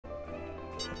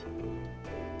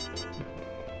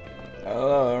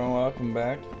Hello everyone, welcome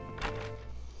back.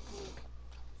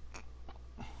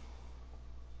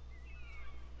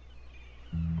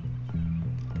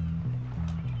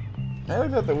 I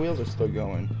like that the wheels are still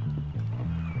going.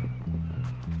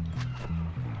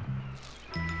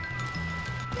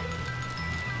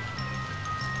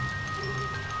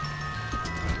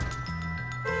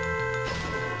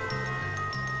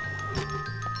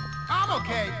 I'm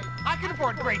okay. I can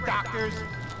afford great doctors.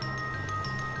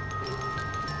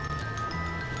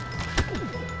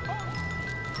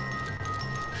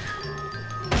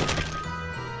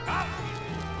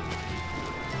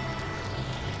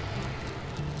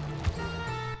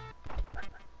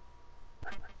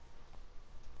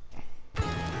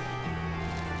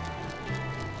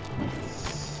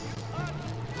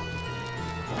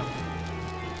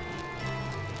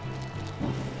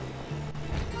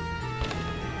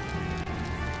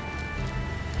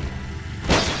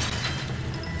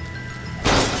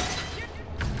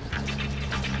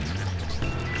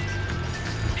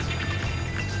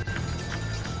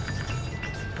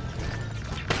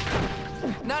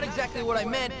 Not exactly what I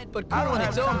meant, but cool in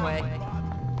its own way.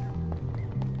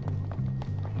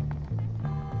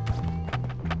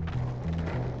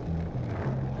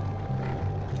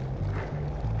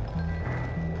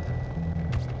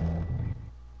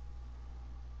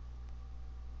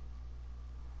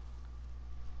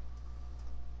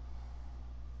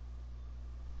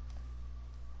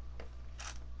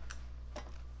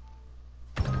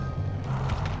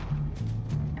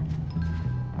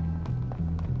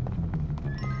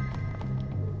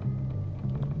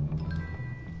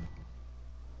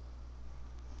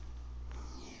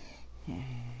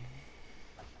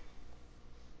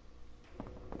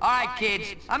 All right,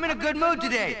 kids, I'm in a good mood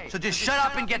today, so just shut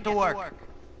up and get to work.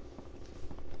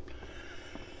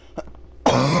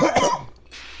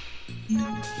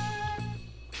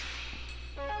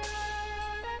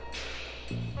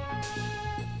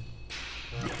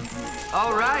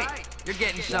 All right, you're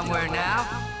getting somewhere now.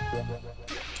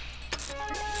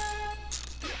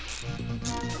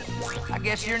 I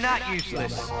guess you're not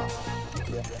useless.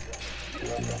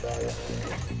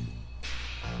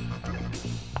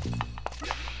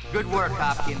 Good work,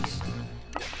 Hopkins.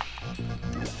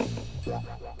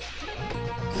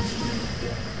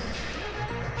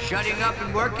 Shutting up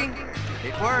and working,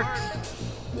 it works.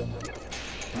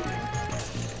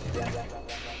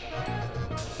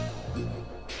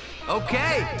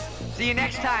 Okay, see you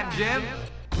next time, Jim.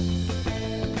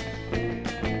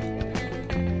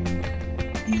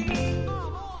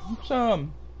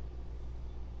 Some.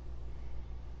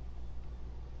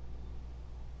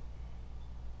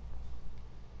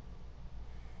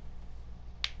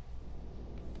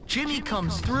 Jimmy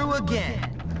comes through again.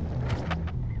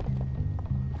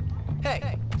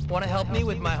 Hey, want to help me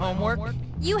with my homework?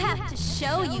 You have to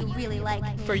show you really like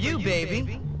me. For you,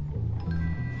 baby.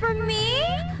 For me?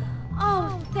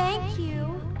 Oh, thank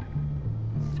you.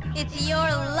 It's your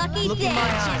lucky Look day, in my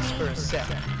eyes Jimmy. for a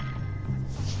second.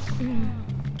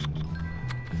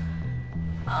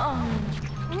 Oh.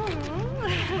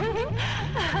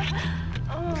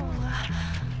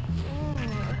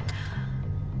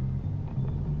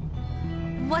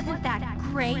 Wasn't that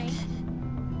great?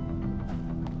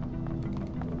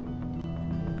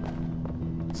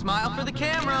 Smile for the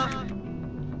camera.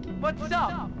 What's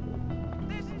up?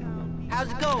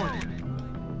 How's it going?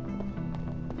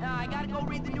 I gotta go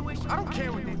read the new issue. I don't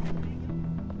care what they do.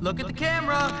 Look at the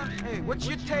camera. Hey, what's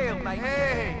your tail, mate?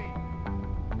 Hey!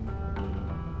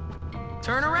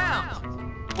 Turn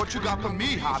around. What you got for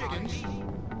me, Hopkins?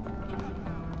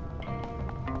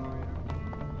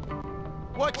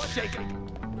 What's shaking?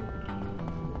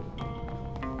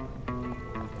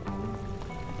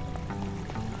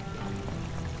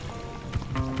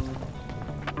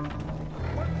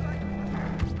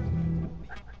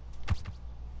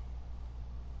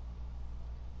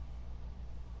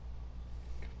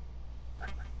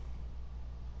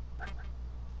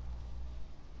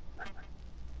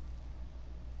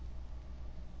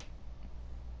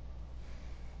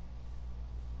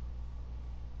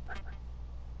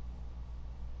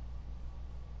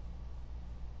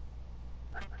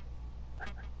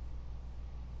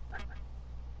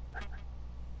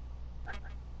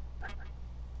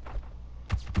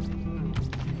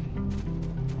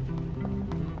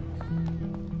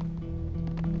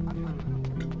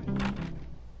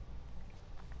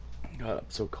 God, I'm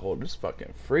so cold. It's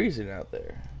fucking freezing out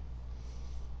there.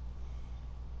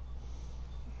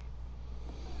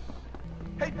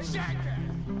 Hey, Jack!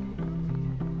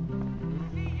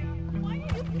 Why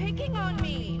are you picking on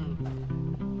me?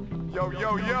 Yo,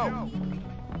 yo, yo!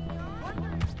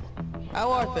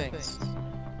 How are things?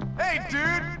 Hey,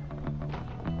 dude!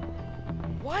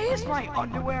 Why is my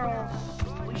underwear all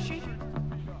squishy?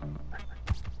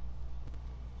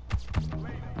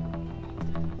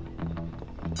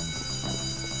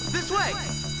 This way!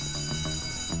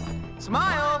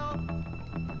 Smile!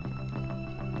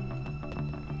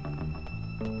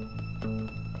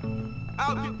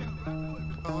 I'll do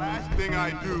the last thing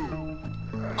I do.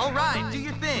 All right, do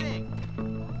your thing.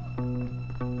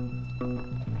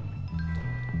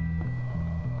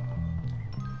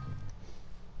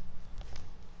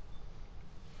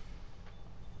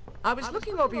 I was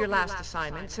looking over your last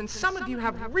assignments, and some of you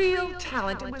have real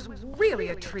talent. It was really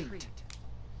a treat.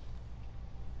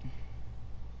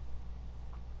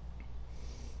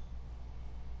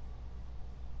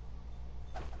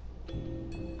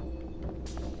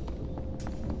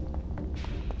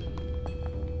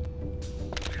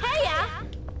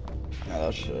 Heya!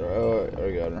 Oh shit, alright,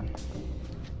 I got her.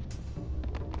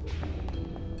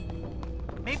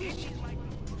 Maybe she's like...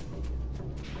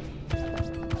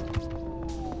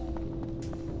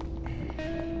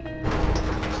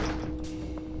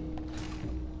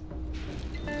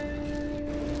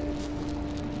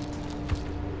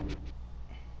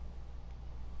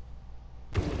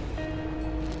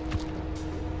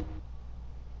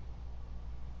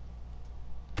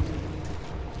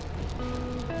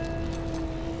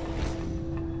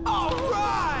 All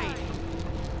right!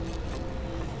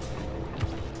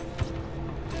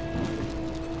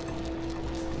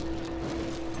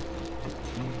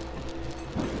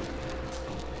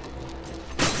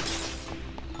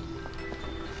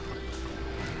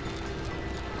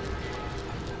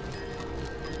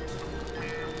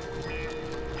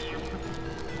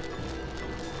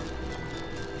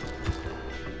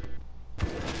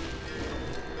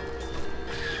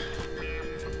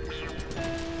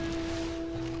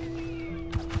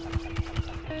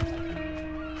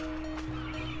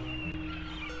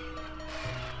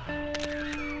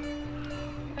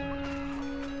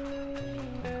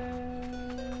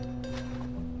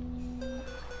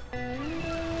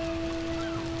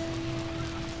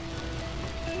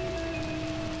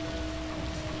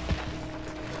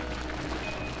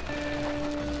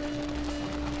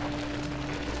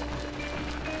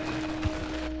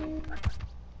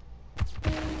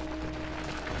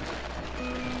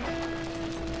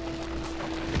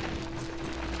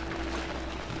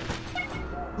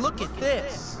 Look at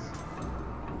this.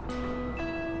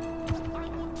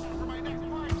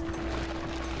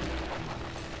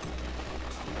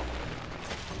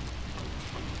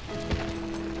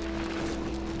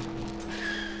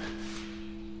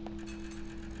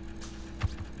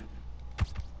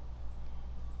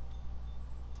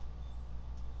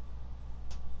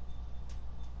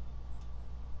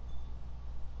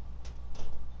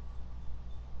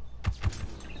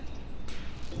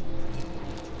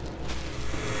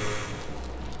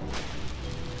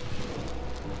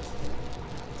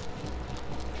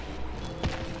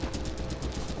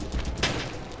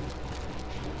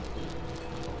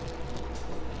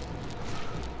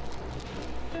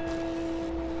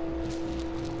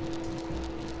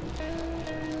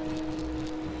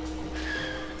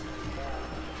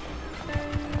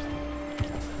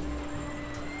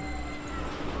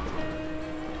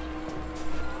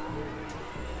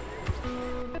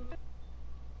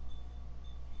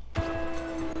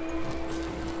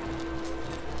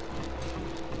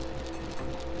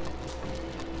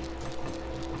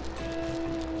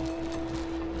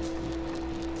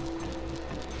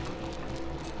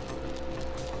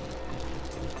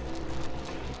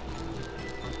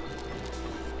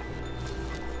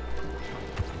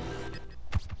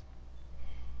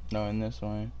 No, in this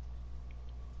way.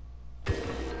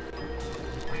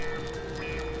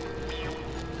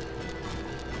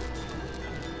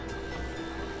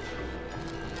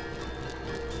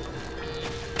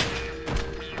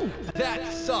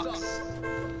 That sucks!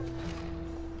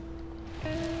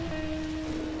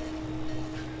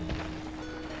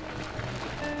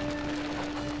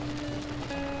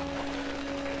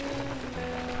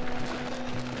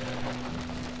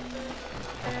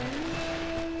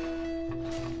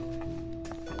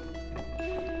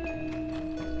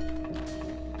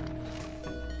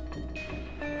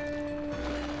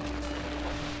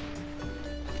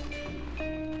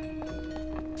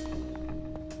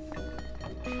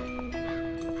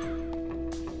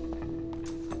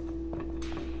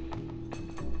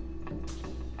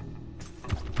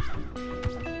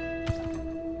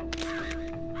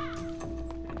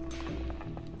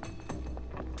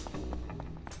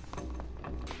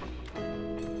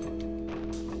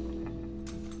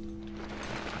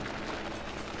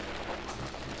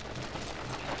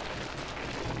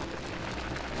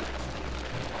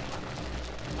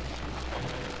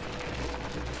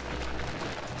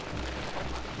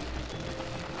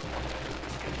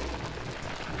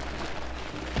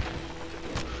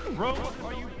 Bro,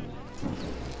 are you...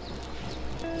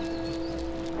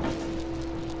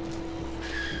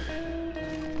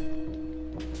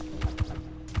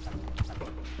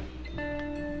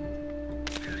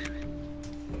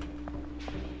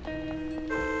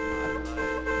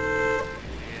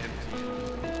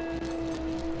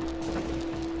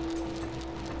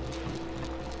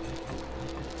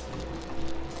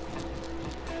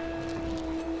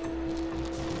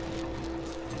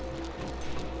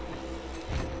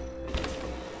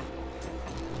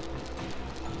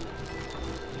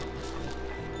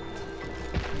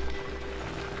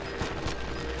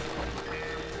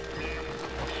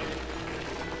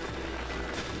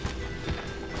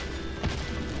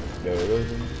 There it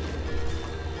is.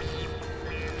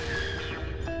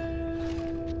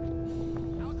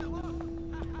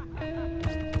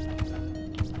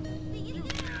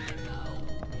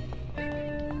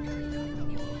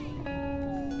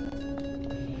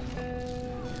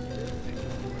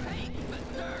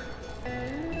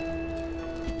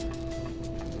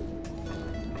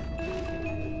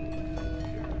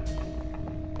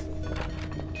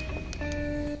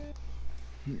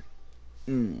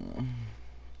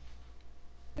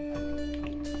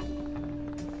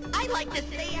 I like to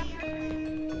stay after.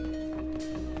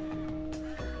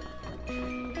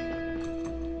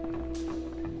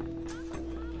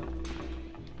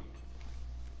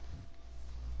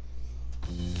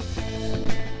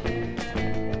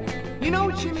 You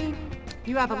know, Jimmy,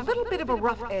 you have a little bit of a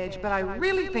rough edge, but I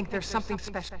really think there's something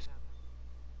special.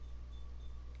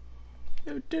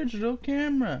 A digital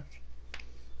camera.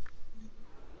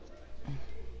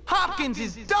 Hopkins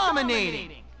is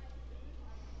dominating!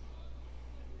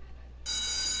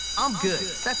 I'm good.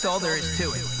 That's all there is to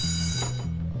it.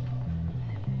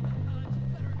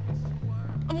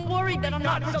 I'm worried that I'm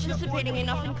not participating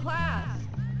enough in class.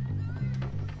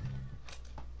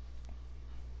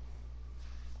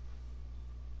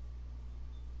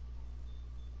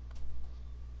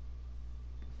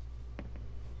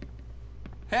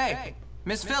 Hey,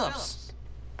 Miss Phillips.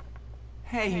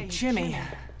 Hey, Jimmy,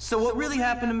 So what really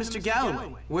happened to Mr.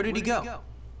 Galloway? Where did he go?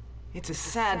 it's a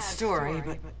sad story,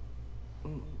 but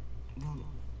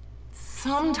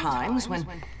sometimes when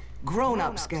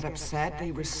grown-ups get upset,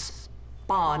 they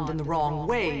respond in the wrong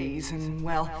ways, and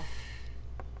well,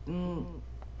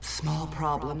 small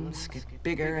problems get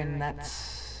bigger, and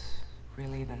that's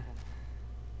really the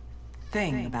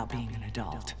thing about being an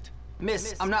adult.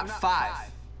 Miss, I'm not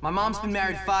 5. My mom's been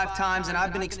married 5 times and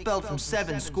I've been expelled from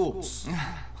 7 schools.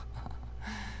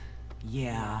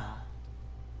 Yeah.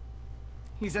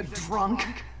 He's a drunk.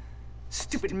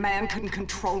 Stupid man couldn't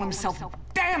control himself.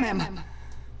 Damn him!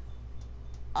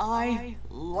 I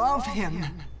love him.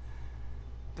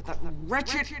 But that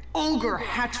wretched ogre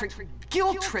Hattrick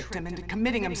guilt-tripped him into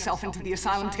committing himself into the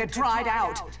asylum to get dried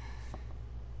out.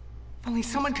 If only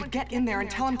someone could get in there and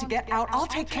tell him to get out, I'll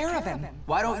take care of him.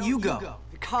 Why don't you go?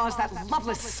 Because that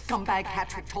loveless scumbag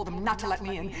Hattrick told him not to let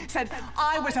me in. Said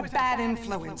I was a bad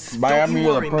influence. Miami,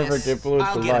 you're the worry, perfect miss. influence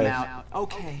I'll for get him life. out.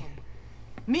 Okay.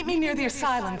 Meet me near the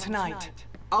asylum tonight.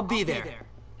 I'll be there.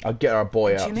 I'll get our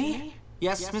boy out. Jimmy?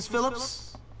 Yes, Miss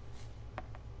Phillips?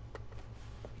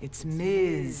 It's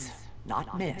Ms.,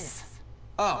 not Miss.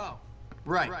 Oh,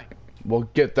 right. We'll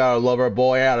get that lover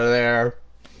boy out of there.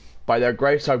 By the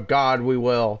grace of God, we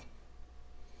will.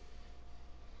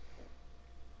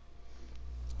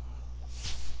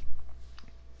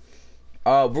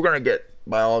 We're gonna get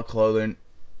my all clothing.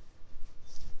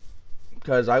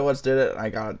 Because I once did it, and I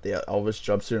got the Elvis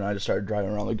jumpsuit, and I just started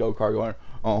driving around the go-kart going,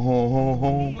 oh, ho, ho,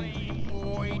 ho.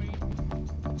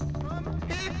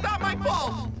 It's not my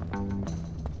fault!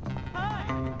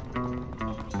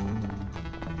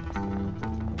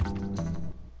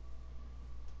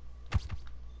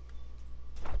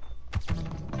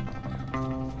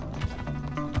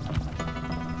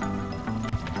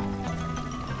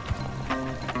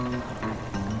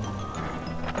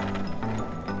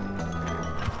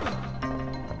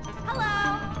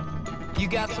 You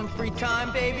got some free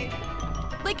time, baby?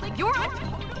 Like, you're on...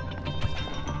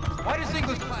 Why does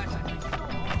English class...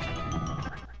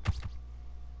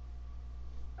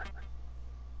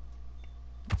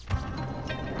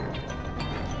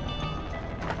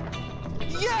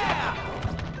 Yeah!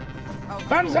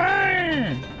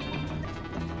 Banzai!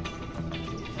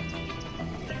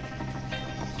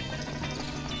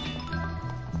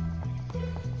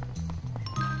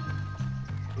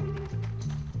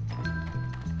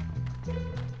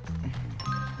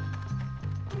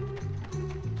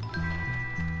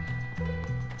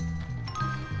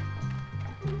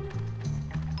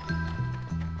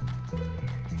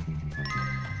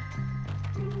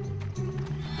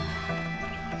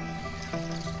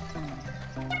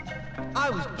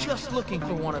 was just looking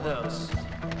for one of those.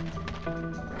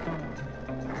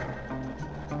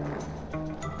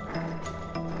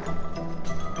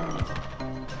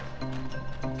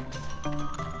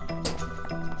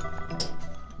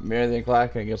 Mirror the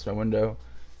clacking against my window.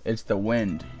 It's the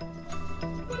wind.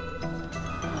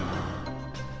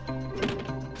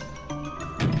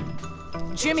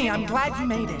 Jimmy, I'm glad you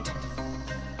made it.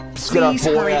 Get our Please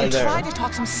boy hurry out of and there. try to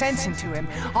talk some sense into him.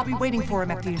 I'll be waiting for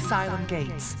him at the asylum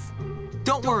gates.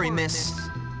 Don't worry, miss.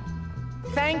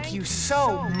 Thank you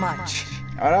so much.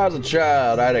 When I was a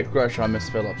child, I had a crush on Miss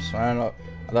Phillips. I don't know.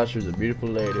 I thought she was a beautiful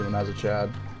lady when I was a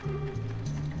child.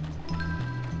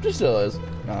 She still is.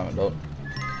 No, I'm an adult.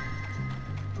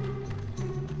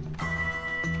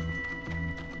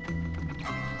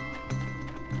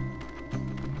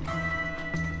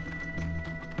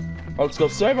 Let's go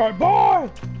save our boy!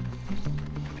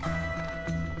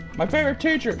 My favorite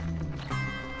teacher!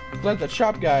 Like the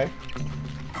shop guy.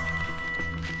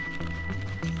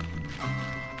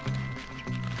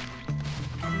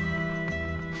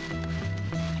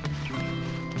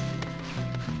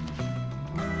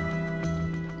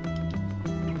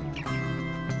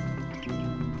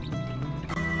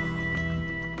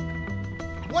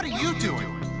 What are you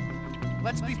doing?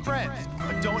 Let's be friends,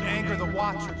 but don't anger the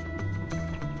Watchers.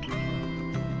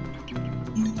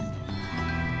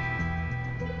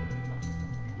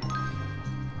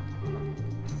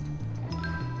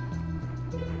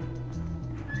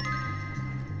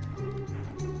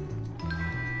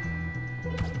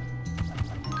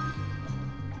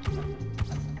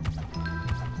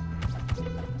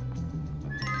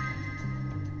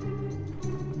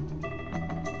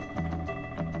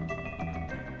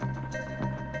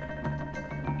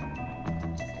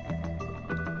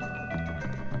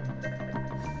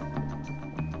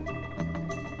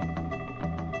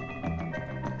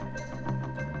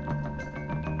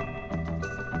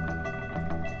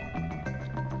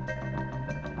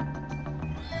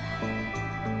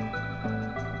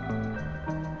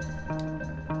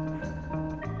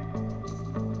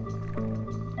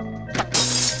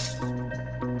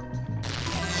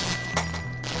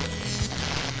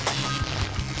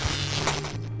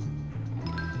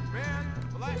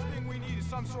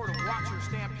 Some sort of Watcher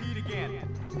stampede again.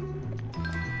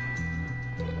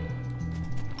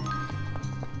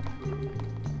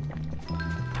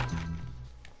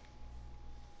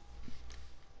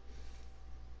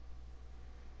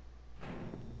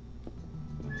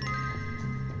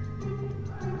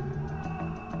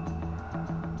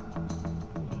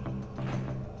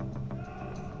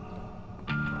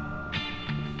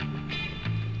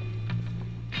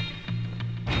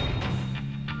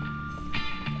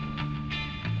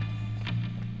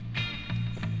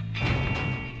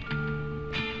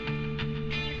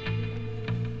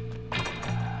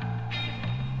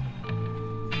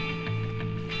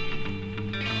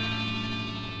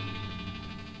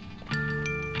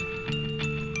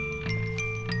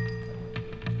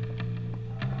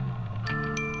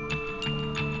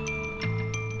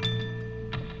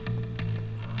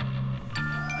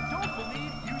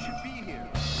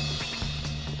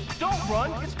 Don't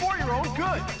run, it's for your own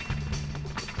good.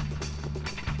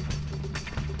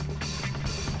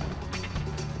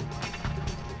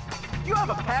 You have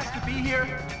a pass to be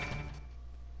here?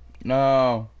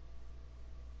 No.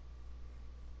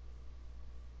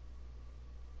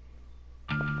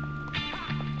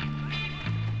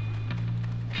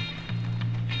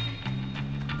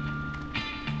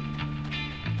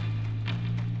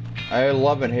 I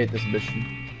love and hate this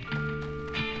mission.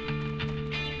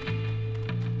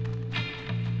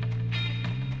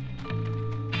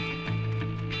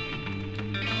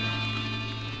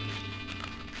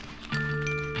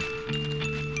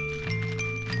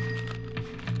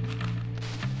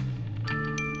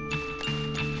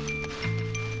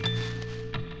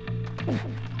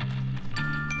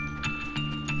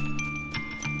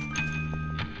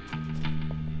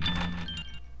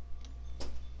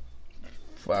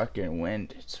 Fucking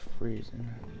wind, it's freezing.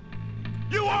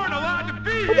 You aren't allowed to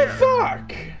be What here! the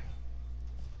fuck?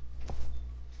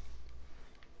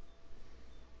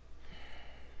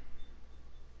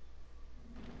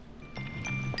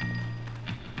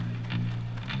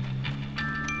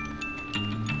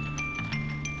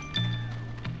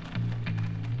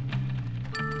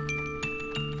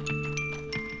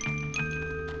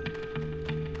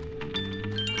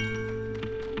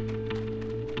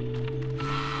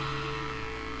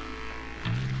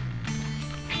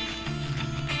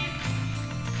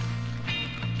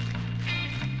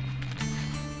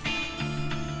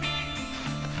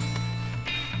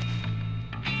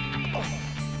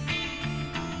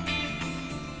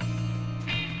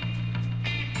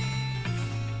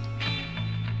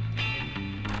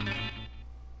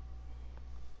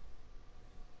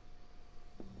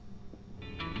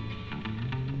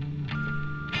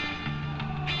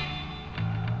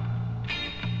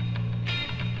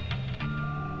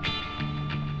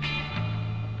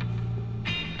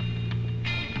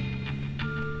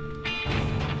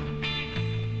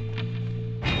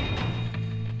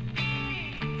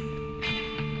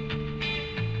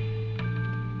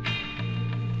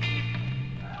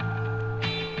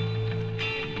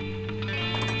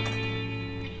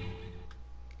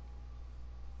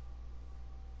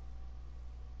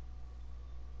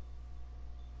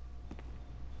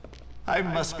 I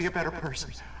must be a better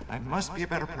person. I must be a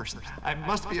better person. I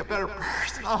must be a better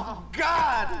person. Oh,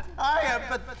 God! I am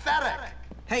pathetic!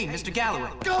 Hey, Mr. Galloway.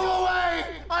 Go away!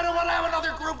 I don't want to have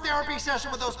another group therapy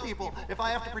session with those people. If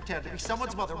I have to pretend to be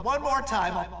someone's mother one more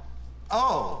time, I'll...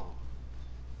 Oh.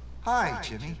 Hi,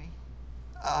 Jimmy.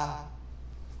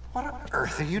 What on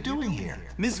earth are you doing here?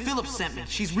 Ms. Phillips sent me.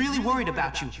 She's really worried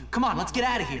about you. Come on, let's get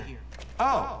out of here.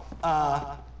 Oh,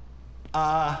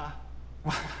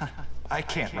 I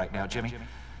can't right now, Jimmy.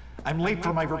 I'm late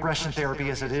for my regression therapy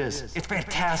as it is. It's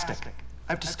fantastic.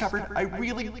 I've discovered I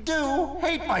really do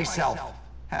hate myself.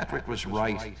 Hattrick was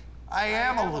right. I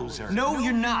am a loser. No,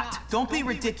 you're not. Don't be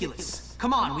ridiculous.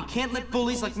 Come on, we can't let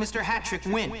bullies like Mr. Hattrick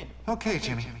win. Okay,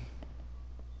 Jimmy.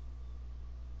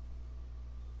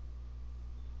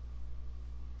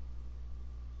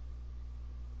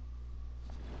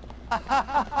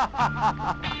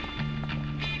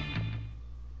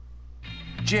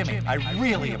 Jimmy, I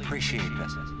really appreciate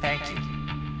this. Thank you.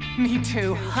 Me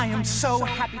too. I am so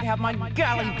happy to have my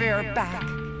galley bear back.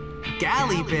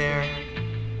 Galley bear?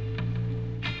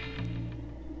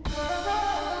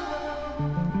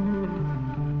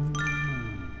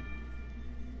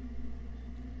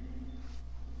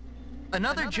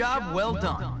 Another job well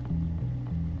done.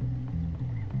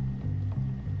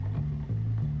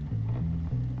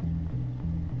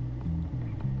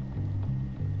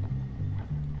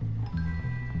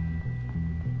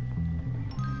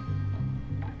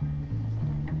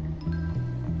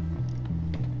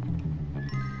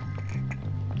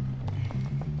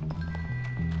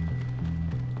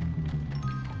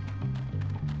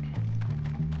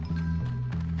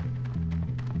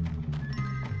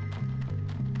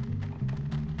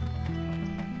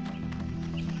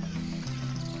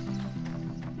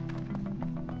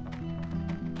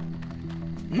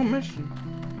 No mission.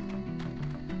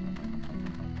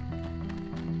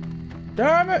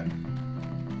 Damn it!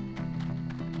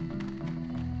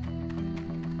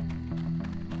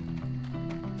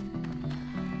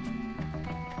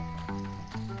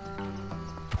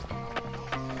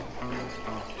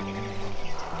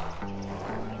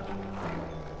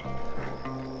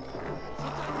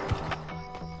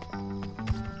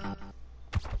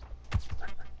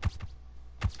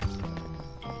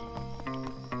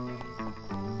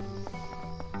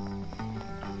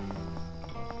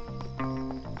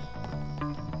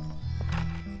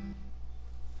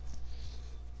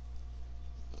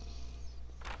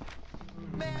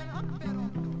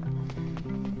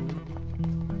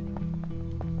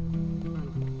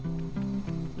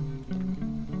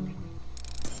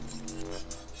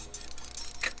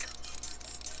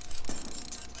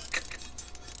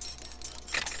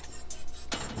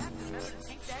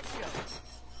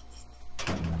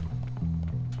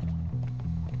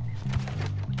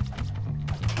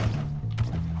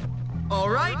 All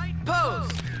right,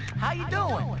 pose. How you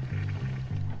doing?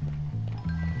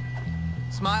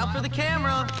 Smile for the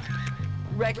camera.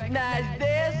 Recognize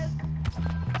this?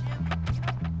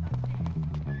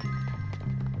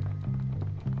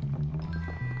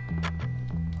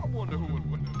 I wonder who would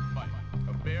win this fight,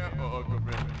 a bear or a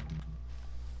gorilla?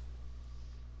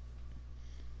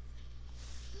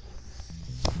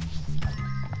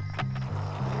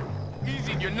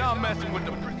 Easy, you're not messing with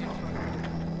the prisoner.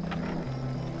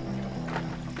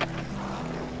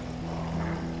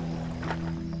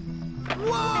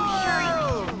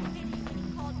 Whoa!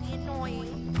 Called me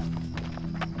annoying.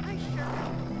 I sure.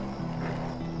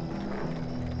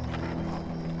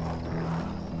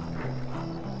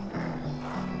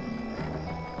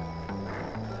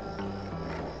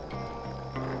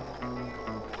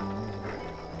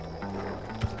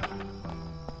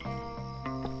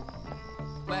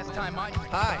 Last time I...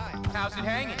 Hi, how's it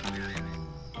hanging?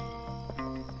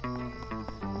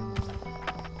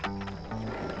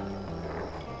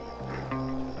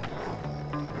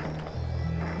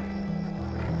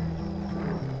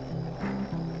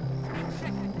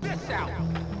 Check this out!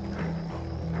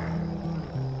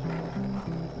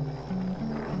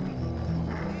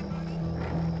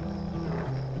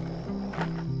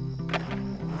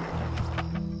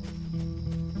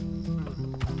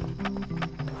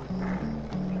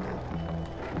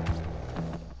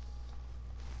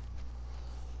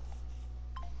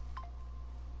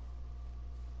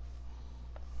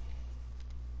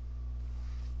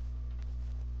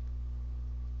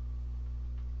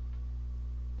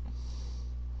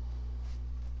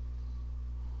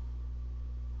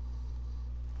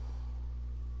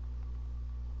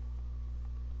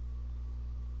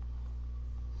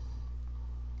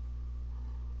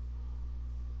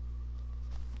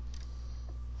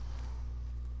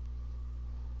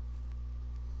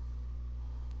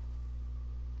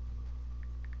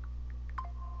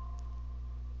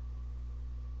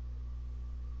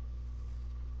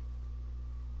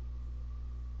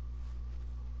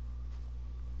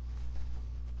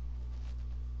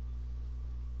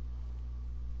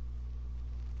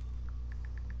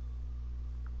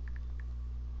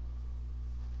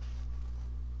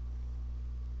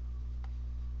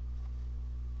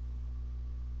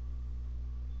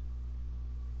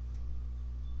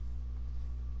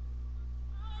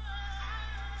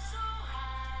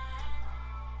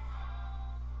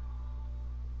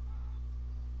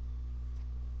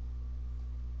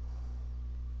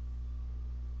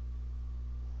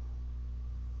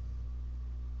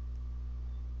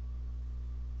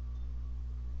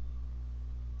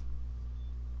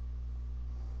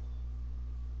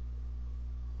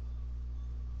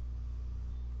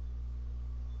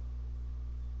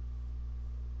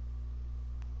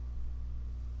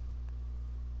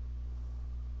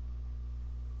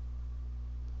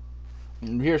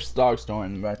 You hear dog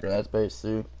snoring in the background. That's Babe's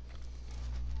suit.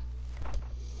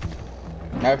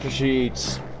 After she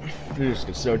eats, she just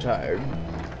gets so tired.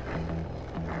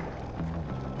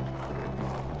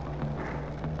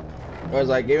 I was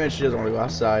like, even if she doesn't want to go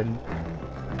outside.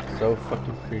 So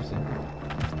fucking freezing.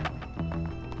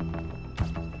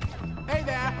 Hey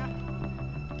there.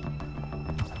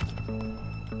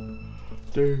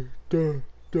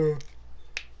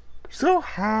 So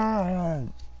high.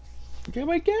 Can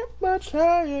we get much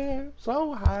higher?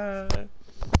 So high.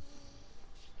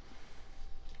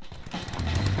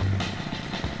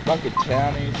 Fucking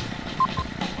townies.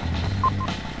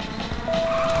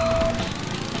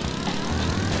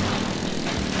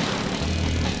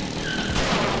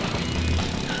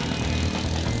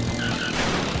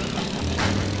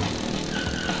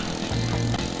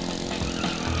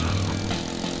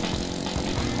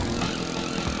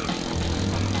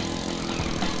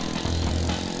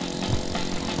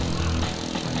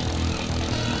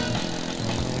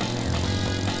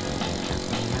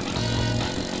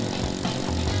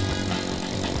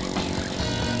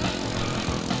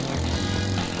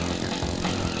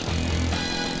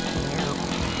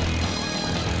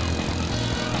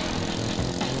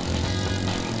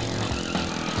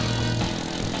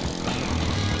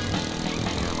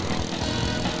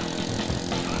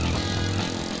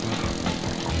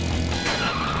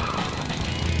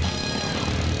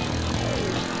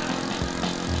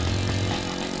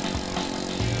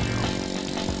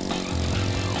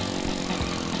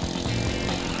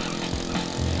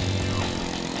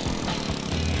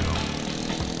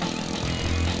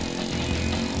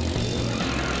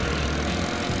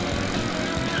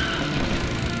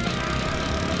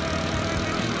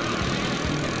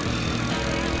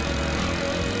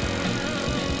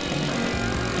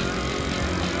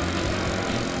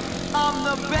 I'm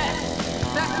the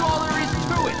best. That's all there is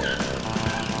to it.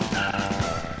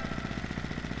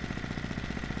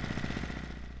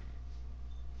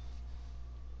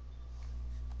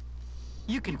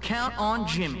 You can count on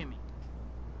Jimmy.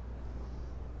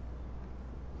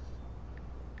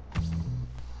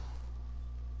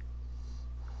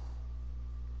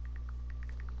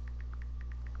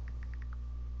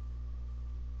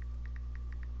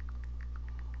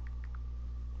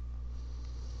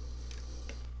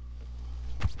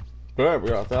 Alright, we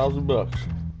got $1,000.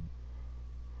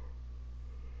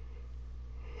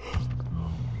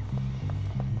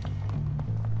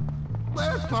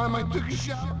 Last time I took a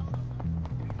shower.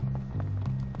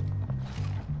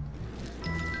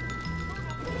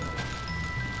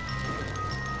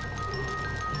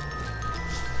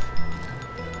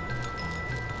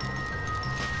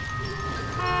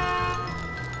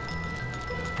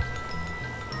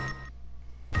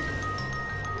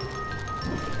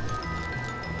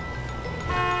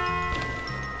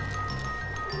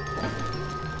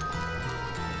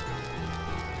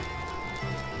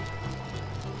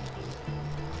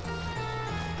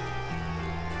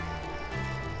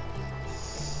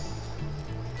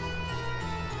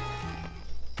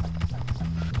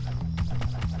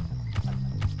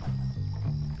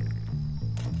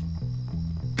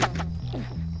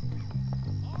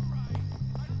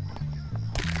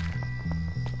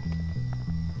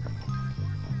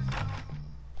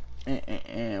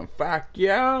 And fuck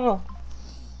yeah.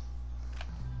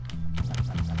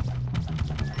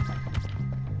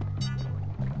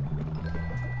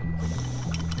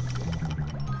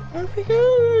 I think I'm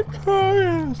gonna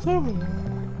try something.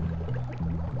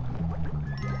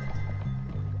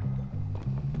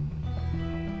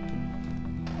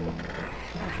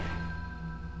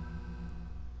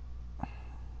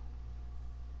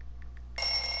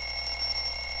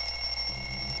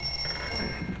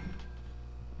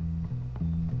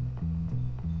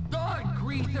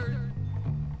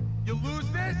 You lose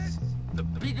this, the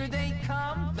bigger they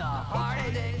come, the harder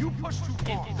they... You push too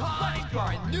far. It's time for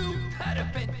a new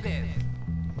pedipin.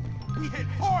 We hit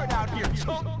hard out here,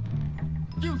 chunk.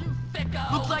 You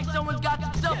sicko. Looks like someone's got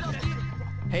themselves...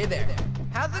 Hey there.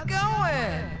 How's it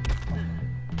going?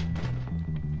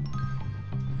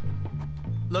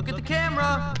 Look at the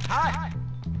camera. Hi.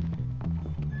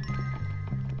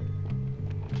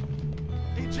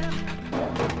 Hey, Jim.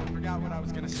 Forgot what I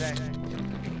was gonna say.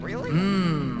 Really?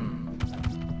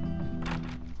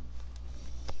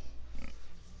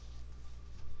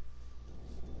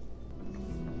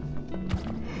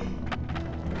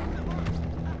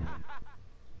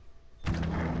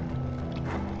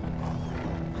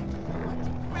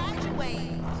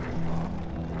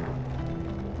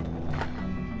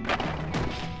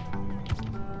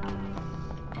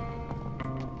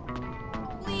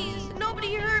 Please,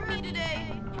 nobody hurt me today.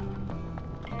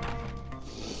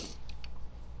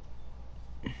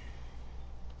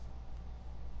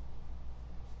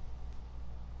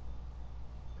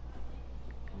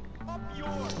 Up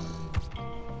yours.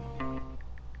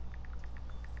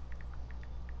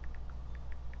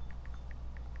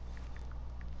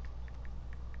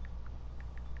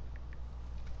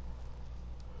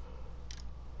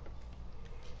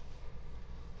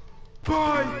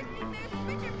 Bye!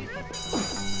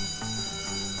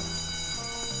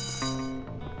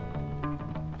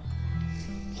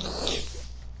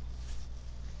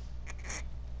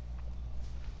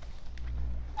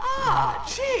 Ah,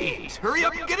 jeez. Hurry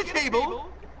up and get a table.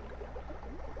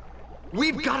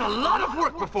 We've got a lot of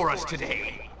work before us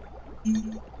today.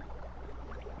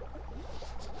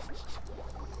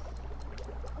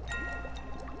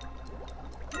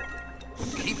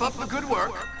 Keep up the good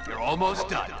work. You're almost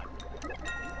done.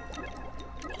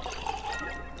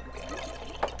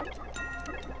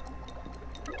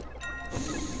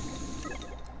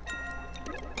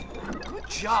 Good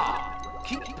job.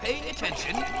 Keep paying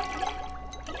attention.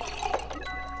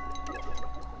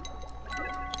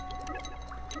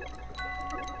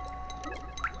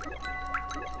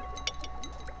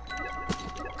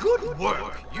 Good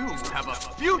work. You have a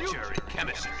future in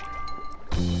chemistry.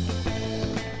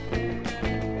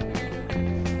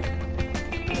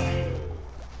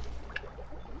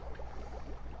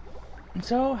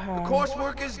 So how?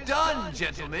 Coursework is done,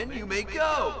 gentlemen. You may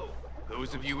go.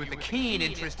 Those of you with a keen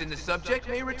interest in the subject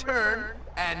may return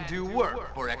and do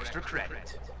work for extra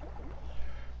credit.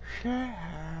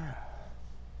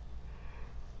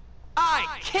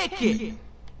 I kick it!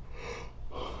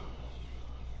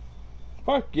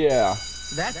 Fuck yeah.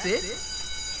 That's it?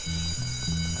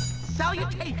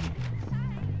 Salutations!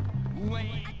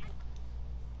 Wait.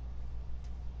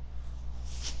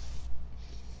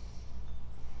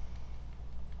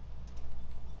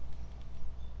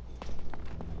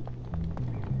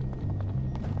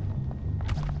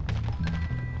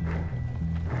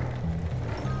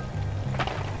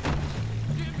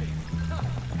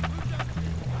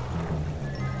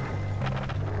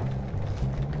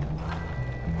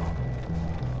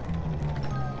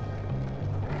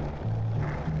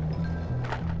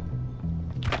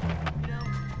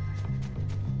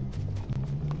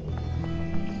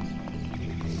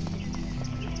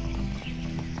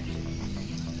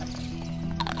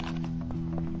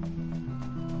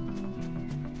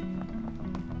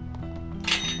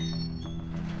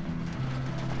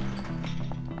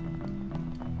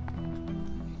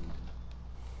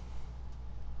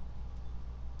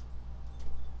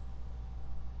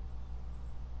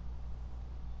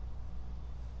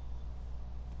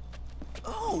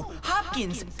 Oh,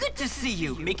 Hopkins, good to see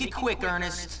you. Make it quick,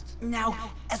 Ernest. Now,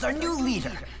 as our new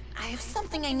leader, I have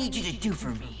something I need you to do for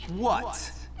me.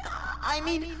 What? I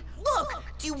mean, look,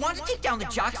 do you want to take down the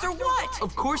jocks or what?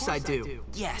 Of course I do.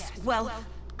 Yes, well,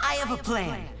 I have a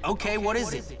plan. Okay, what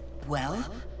is it? Well,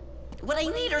 what I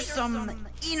need are some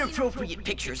inappropriate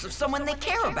pictures of someone they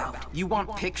care about. You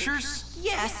want pictures?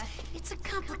 Yes, it's a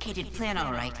complicated plan,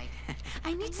 all right.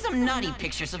 I need some naughty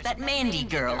pictures of that Mandy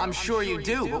girl. I'm sure you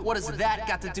do, but what has that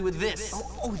got to do with this?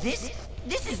 Oh, this?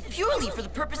 This is purely for the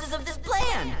purposes of this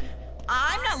plan.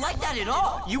 I'm not like that at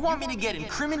all. You want me to get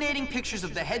incriminating pictures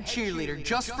of the head cheerleader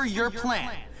just for your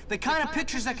plan? The kind of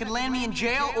pictures that could land me in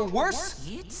jail or worse?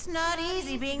 It's not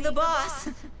easy being the boss.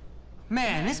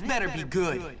 Man, this better be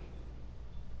good.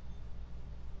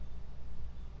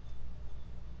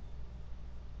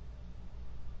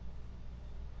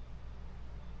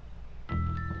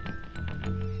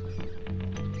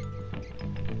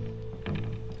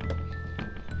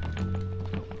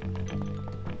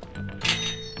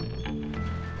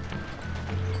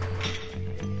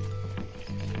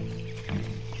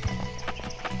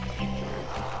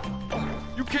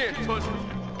 You can't touch me.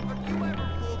 Have you ever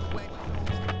pulled away?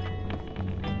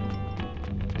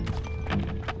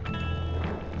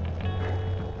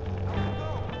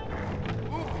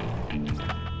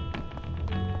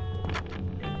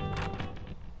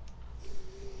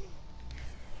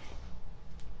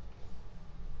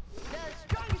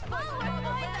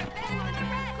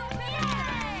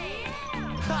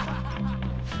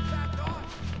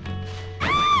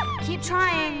 Keep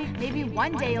trying. Maybe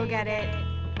one day you'll get it.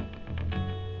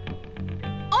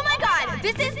 Oh my god!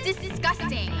 This is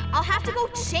disgusting. I'll have to go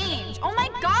change. Oh my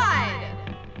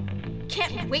god!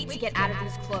 Can't wait to get out of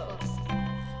these clothes.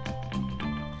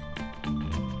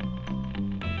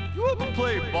 You ever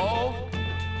play ball?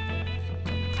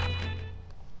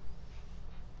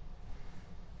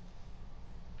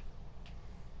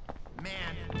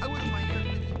 Man, I wish my hair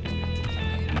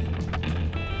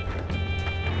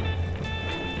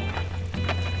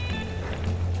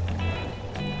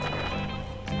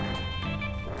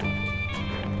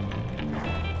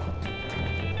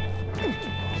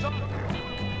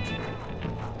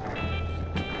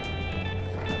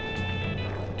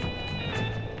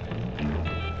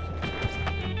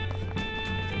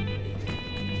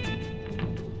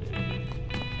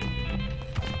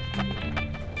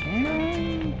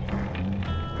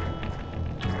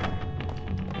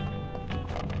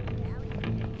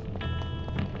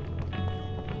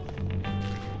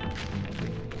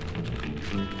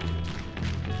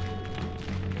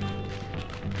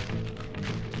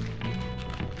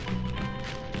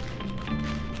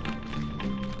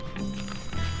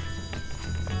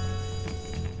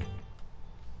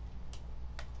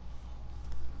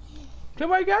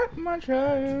Till I got my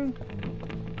child.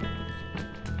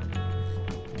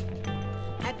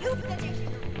 Have you finished?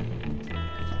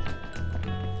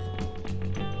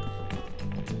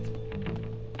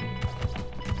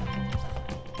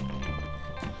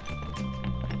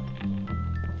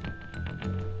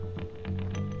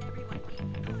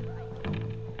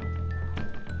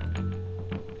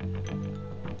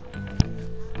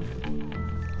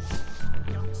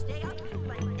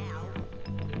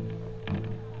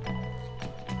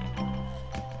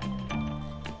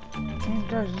 Oh,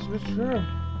 guys, this is true.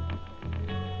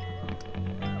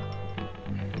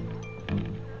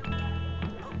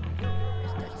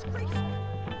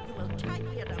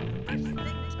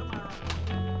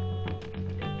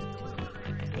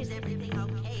 Is everything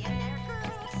okay in there,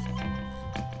 girls?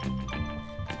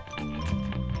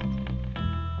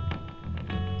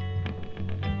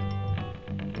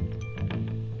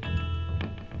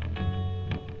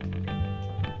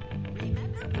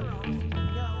 Remember, girls,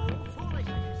 no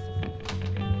foolishness.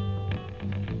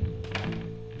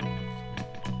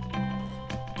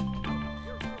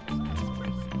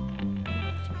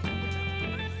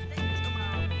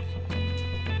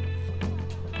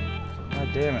 God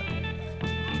damn it.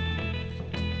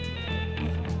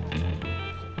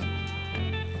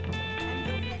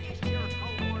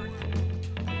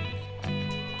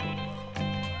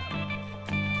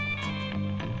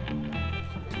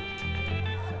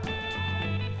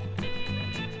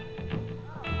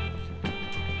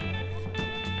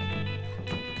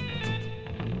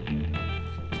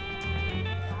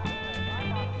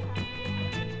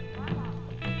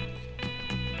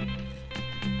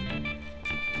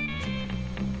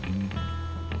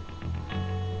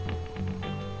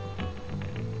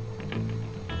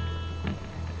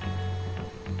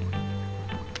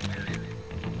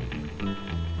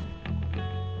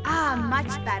 Ah,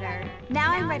 much better.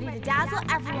 Now I'm ready to dazzle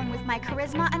everyone with my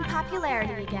charisma and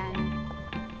popularity again.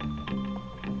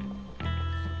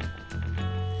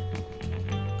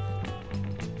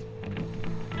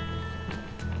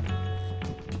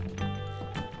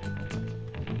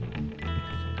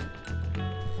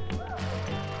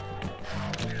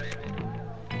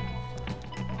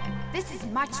 This is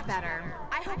much better.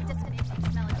 I hope it doesn't make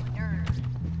you smell like a nerd.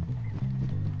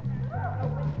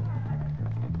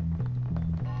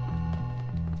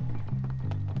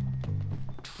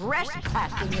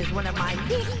 Trespassing is one of my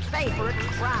least favorite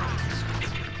crimes.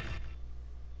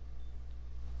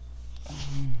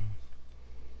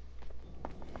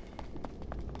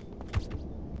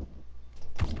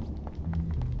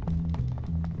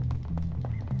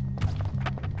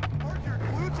 Park your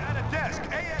glutes at a desk,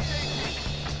 ASAP!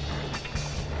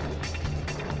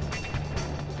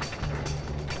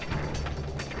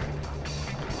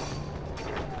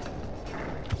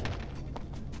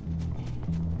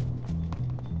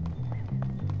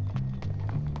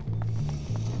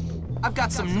 I've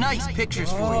got some nice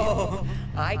pictures for you.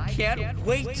 I can't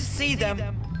wait to see them.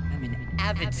 I'm an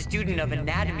avid student of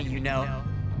anatomy, you know.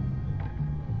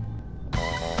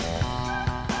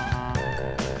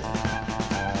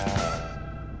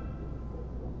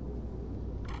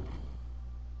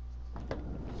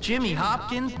 Jimmy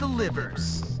Hopkins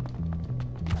delivers.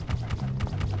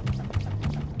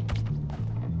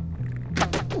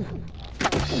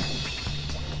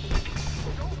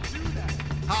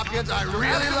 Hopkins, I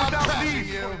really love passing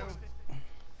you.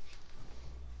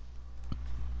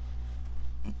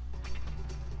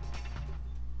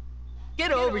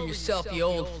 Get over yourself, you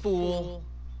old fool.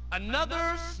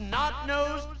 Another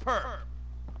snot-nosed perp.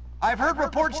 I've heard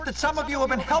reports that some of you have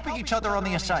been helping each other on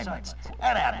the assignments.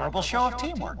 An admirable show of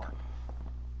teamwork.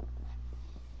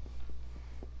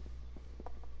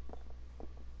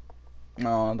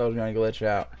 Oh, I thought I was gonna glitch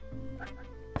out.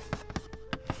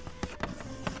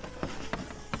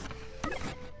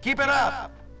 Keep it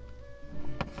up.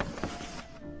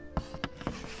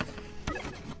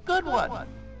 Good one.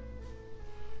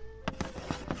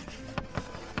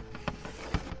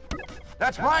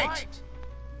 That's right.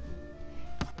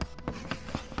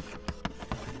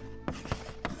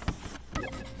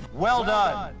 Well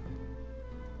done.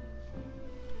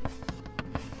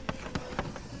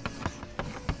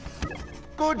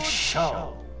 Good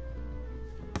show.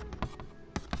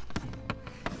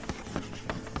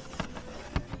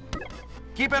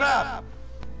 Keep it up.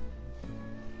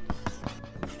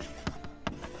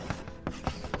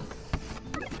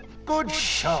 Good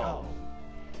show.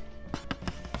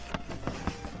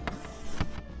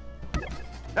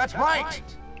 That's right.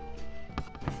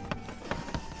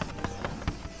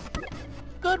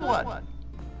 Good one.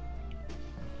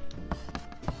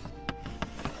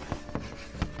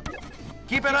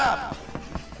 Keep it up.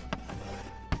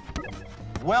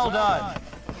 Well done.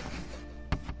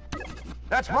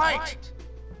 That's right.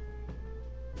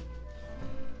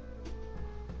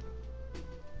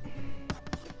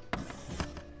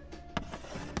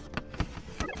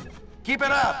 Keep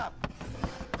it up.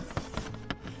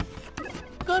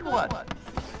 Good one.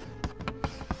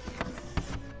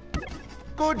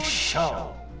 Good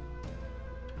show.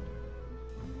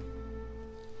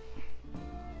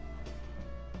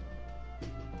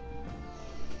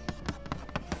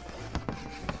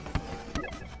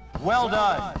 Well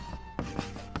done.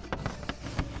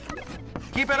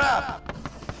 Keep it up.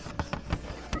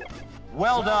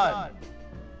 Well done.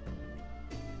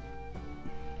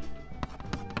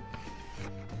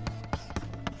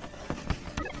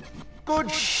 Good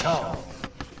show.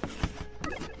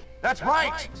 That's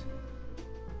right.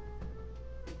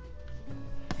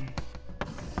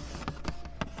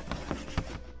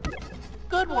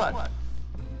 Good one.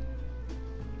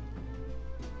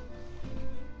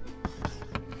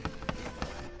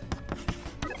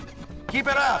 Keep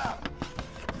it up.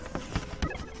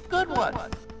 Good one.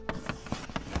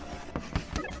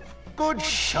 Good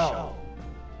show.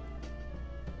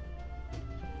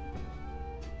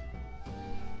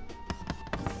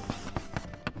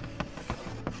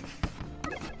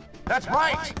 That's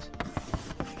right.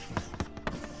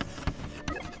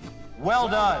 Well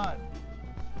done.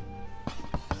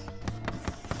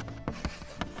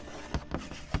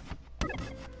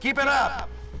 Keep it up.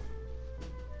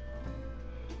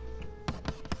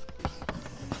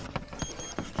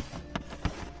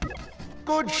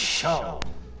 Good show.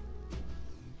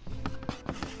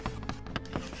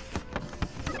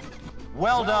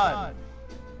 Well done.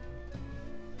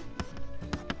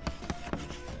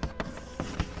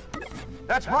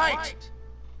 That's right.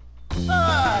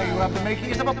 Ah, you have the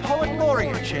makings of a poet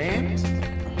laureate, James.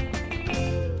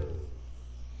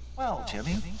 Well,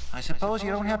 Jimmy, I suppose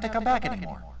you don't have to come back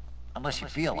anymore. Unless you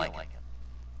feel like it.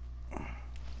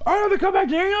 I don't have to come back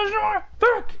to English anymore?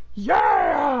 Fuck!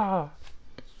 Yeah!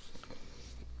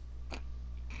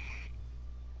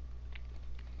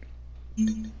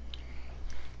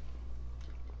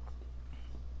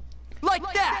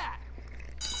 Like that!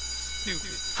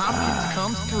 Hopkins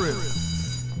comes through.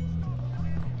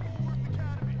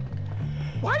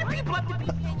 Why do people have to be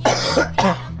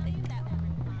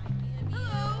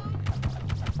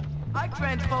I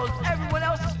transposed everyone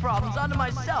else's problems onto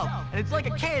myself, and it's like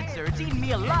a cancer. It's eating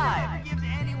me alive.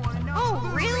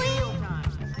 Oh, really?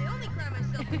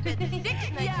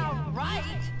 Yeah, right.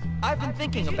 I've been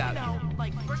thinking about you.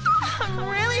 I'm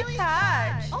really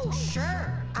touched. Oh,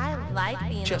 sure. I like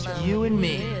being Just alone you and with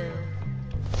me. you.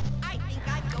 I think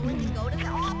I'm going to go to the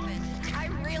office. I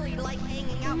really like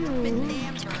hanging out with Miss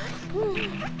Danvers.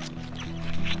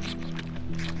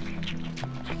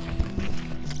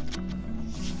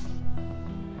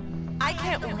 I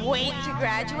can't wait to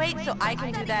graduate so I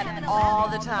can do that all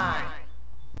the time.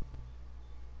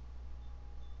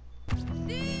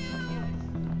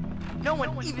 No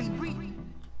one even breathed.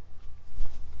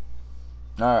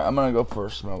 Alright, I'm gonna go for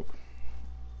a smoke.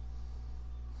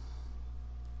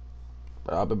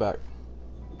 But I'll be back.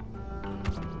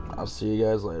 I'll see you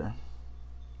guys later.